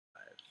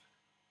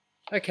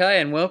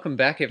Okay, and welcome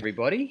back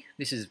everybody.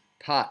 This is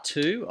part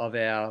two of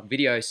our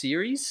video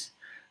series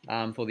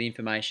for the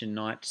Information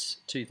Night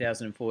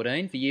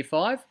 2014 for Year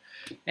 5.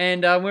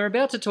 And we're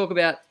about to talk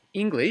about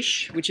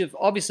English, which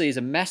obviously is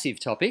a massive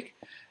topic.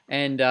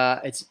 And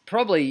it's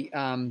probably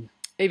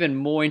even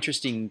more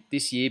interesting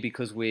this year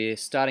because we're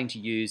starting to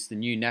use the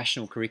new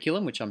national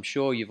curriculum, which I'm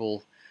sure you've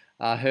all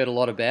heard a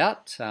lot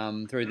about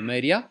through the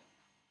media.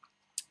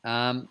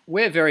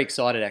 We're very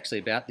excited actually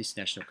about this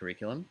national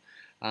curriculum.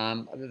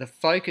 The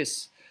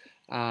focus,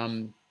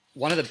 one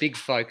of the big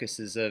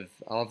focuses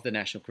of the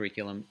national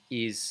curriculum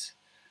is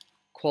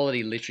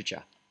quality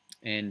literature,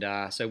 and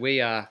so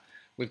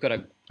we've got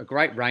a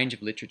great range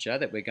of literature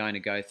that we're going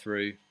to go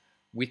through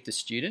with the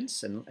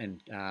students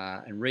and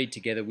read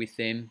together with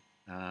them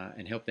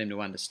and help them to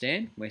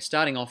understand. We're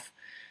starting off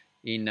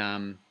in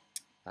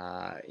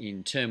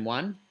term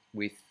one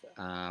with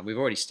we've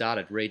already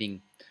started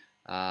reading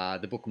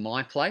the book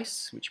My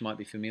Place, which might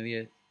be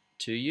familiar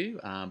to you,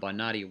 by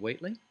Nadia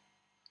Wheatley,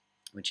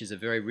 which is a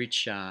very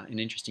rich and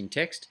interesting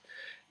text.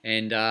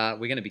 And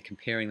we're going to be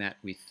comparing that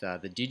with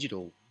the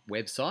digital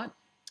website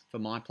for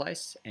My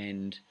Place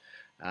and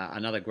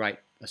another great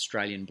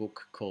Australian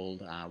book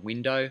called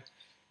Window,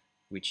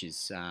 which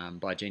is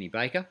by Jeannie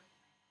Baker.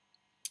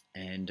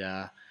 And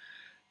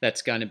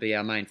that's going to be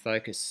our main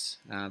focus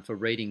for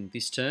reading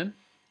this term.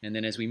 And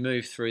then as we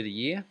move through the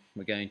year,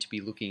 we're going to be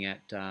looking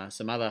at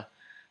some other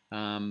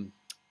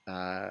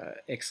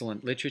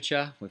excellent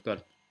literature. We've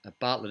got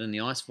Bartlett and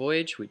the Ice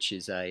Voyage, which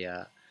is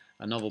a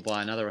novel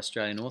by another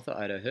Australian author,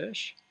 Odo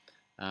Hirsch,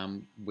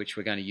 which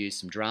we're going to use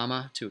some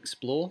drama to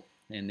explore.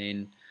 And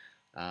then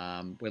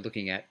we're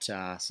looking at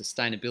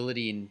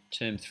sustainability in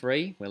term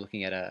 3. We're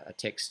looking at a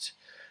text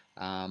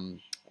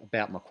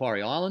about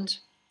Macquarie Island,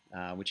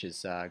 which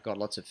has got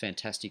lots of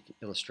fantastic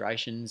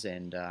illustrations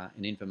and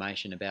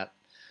information about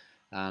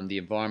the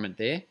environment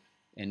there.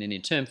 And then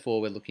in term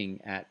 4, we're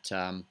looking at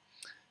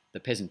The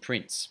Peasant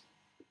Prince.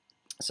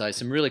 So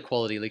some really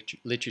quality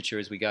literature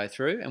as we go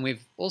through. And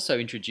we've also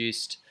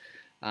introduced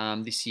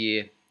this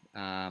year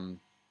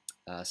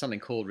something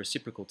called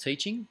reciprocal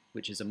teaching,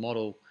 which is a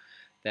model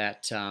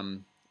that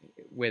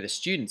where the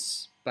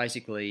students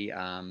basically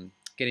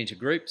get into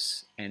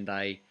groups and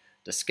they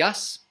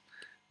discuss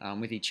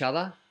with each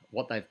other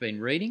what they've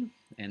been reading,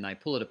 and they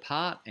pull it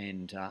apart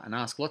and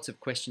ask lots of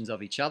questions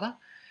of each other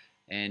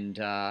and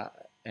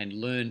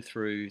learn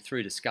through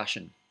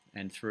discussion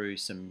and through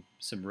some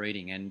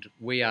reading. And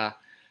we are,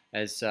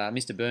 as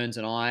Mr. Burns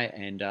and I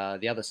and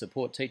the other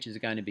support teachers are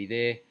going to be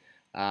there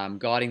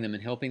guiding them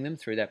and helping them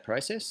through that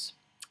process.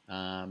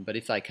 But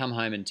if they come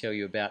home and tell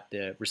you about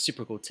the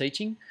reciprocal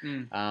teaching,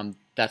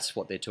 that's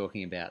what they're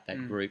talking about,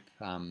 that group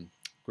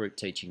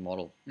teaching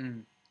model,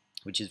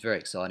 which is very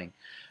exciting.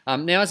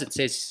 Now, as it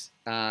says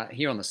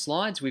here on the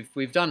slides,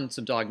 we've done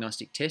some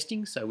diagnostic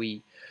testing, so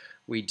we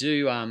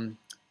do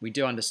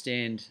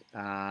understand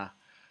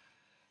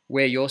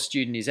where your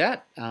student is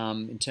at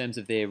in terms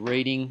of their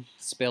reading,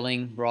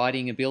 spelling,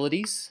 writing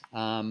abilities,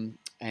 and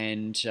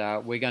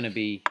we're going to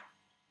be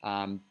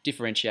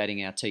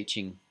differentiating our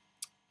teaching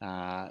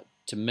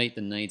to meet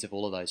the needs of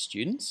all of those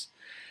students.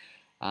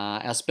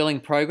 Our spelling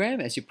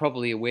program, as you're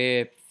probably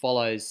aware,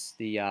 follows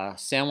the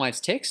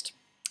Soundwaves text,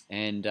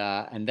 and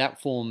that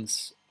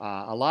forms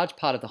a large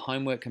part of the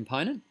homework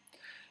component,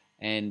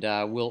 and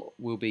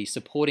we'll be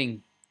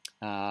supporting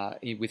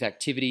with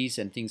activities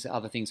and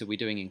other things that we're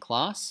doing in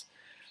class.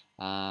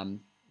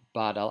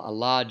 But a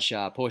large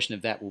portion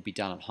of that will be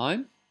done at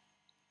home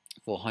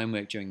for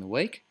homework during the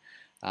week,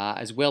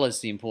 as well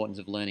as the importance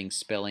of learning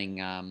spelling,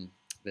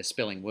 the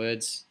spelling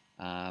words.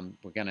 There'll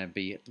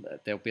be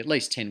at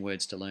least 10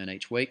 words to learn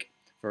each week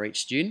for each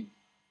student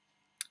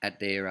at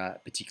their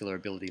particular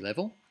ability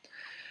level.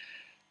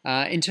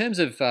 In terms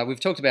of, we've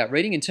talked about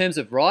reading. In terms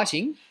of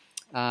writing,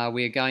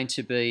 we're going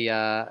to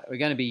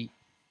be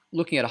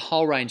looking at a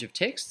whole range of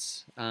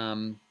texts.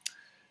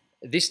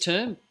 This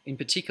term, in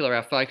particular,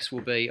 our focus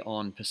will be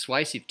on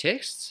persuasive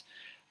texts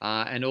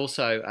and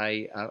also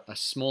a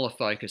smaller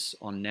focus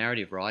on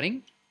narrative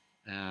writing,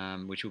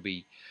 which we'll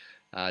be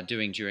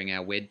doing during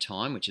our WED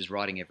time, which is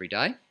writing every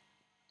day.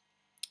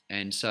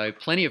 And so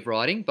plenty of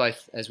writing,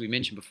 both, as we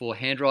mentioned before,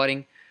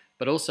 handwriting,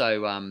 but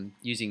also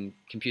using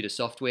computer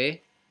software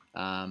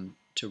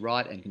to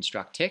write and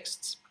construct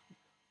texts.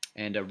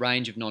 And a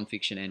range of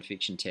non-fiction and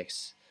fiction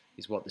texts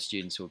is what the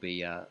students will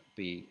be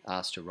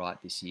asked to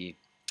write this year.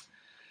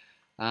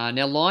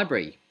 Now,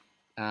 library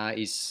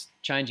is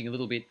changing a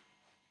little bit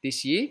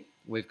this year.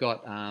 We've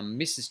got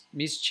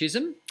Ms.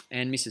 Chisholm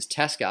and Mrs.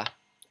 Tasker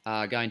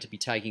are going to be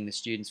taking the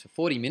students for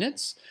 40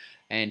 minutes,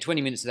 and 20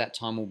 minutes of that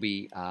time will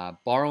be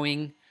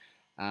borrowing,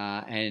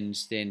 and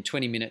then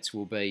 20 minutes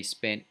will be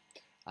spent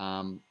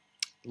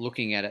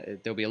looking at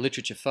it. There'll be a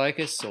literature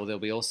focus, or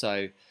there'll be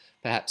also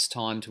perhaps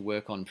time to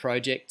work on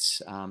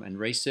projects and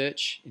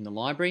research in the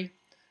library,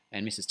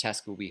 and Mrs.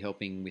 Tasker will be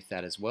helping with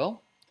that as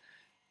well.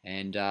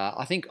 And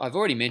I think I've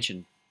already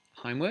mentioned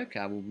homework.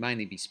 Will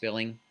mainly be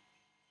spelling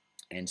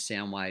and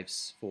sound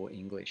waves for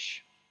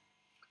English.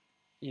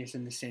 Yes,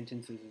 and the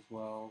sentences as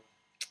well.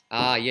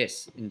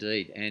 Yes,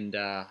 indeed. And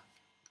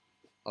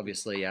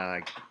obviously,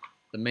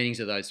 the meanings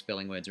of those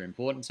spelling words are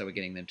important, so we're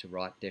getting them to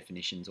write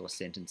definitions or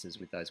sentences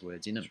with those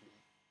words in them.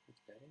 That's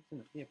better,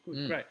 isn't it? Yeah,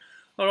 good, great.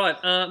 All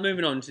right,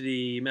 moving on to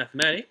the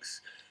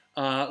mathematics.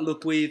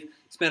 Look, we've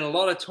spent a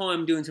lot of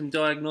time doing some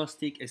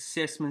diagnostic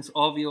assessments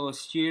of your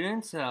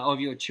students, of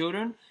your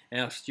children,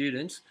 our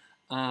students.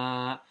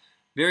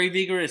 Very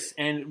vigorous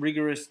and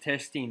rigorous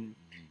testing.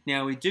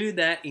 Now, we do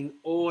that in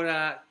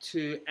order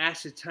to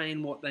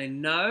ascertain what they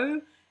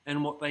know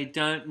and what they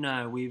don't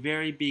know. We're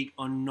very big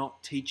on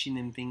not teaching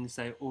them things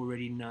they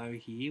already know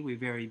here. We're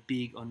very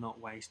big on not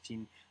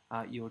wasting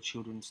your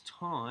children's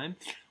time.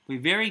 We're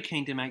very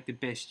keen to make the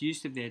best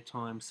use of their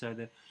time, so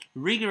the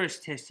rigorous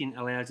testing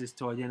allows us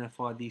to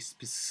identify the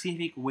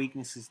specific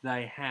weaknesses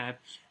they have,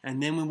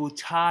 and then we will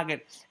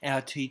target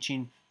our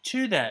teaching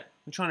to that.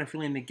 We're trying to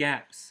fill in the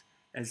gaps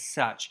as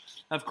such.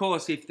 Of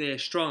course, if they're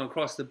strong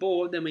across the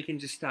board, then we can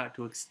just start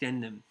to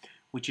extend them,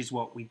 which is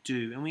what we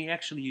do. And we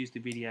actually use the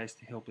videos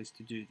to help us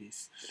to do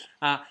this.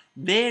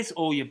 There's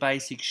all your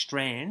basic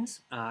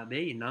strands. There,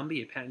 your number,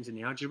 your patterns in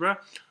the algebra.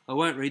 I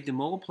won't read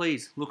them all.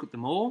 Please look at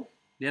them all.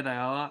 There they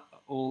are,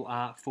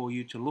 all for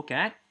you to look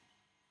at.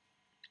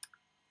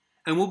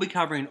 And we'll be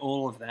covering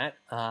all of that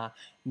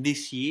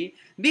this year.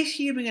 This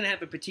year we're going to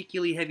have a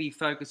particularly heavy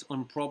focus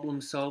on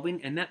problem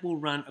solving, and that will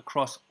run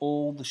across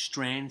all the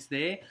strands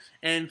there.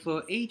 And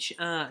for each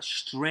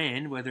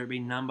strand, whether it be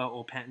number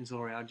or patterns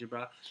or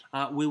algebra,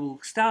 we will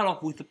start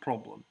off with a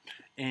problem.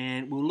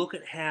 And we'll look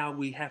at how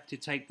we have to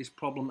take this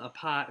problem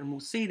apart, and we'll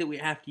see that we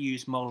have to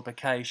use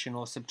multiplication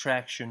or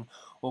subtraction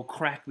or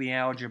crack the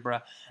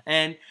algebra.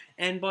 And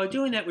by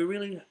doing that, we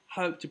really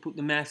hope to put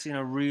the maths in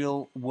a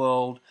real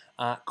world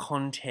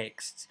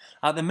context.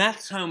 The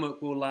maths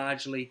homework will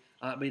largely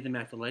be the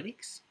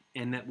mathletics,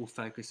 and that will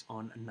focus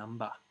on a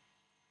number.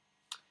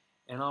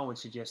 And I would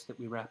suggest that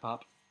we wrap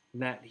up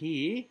that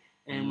here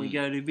and we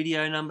go to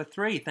video number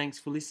 3. Thanks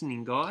for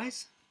listening,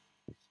 guys.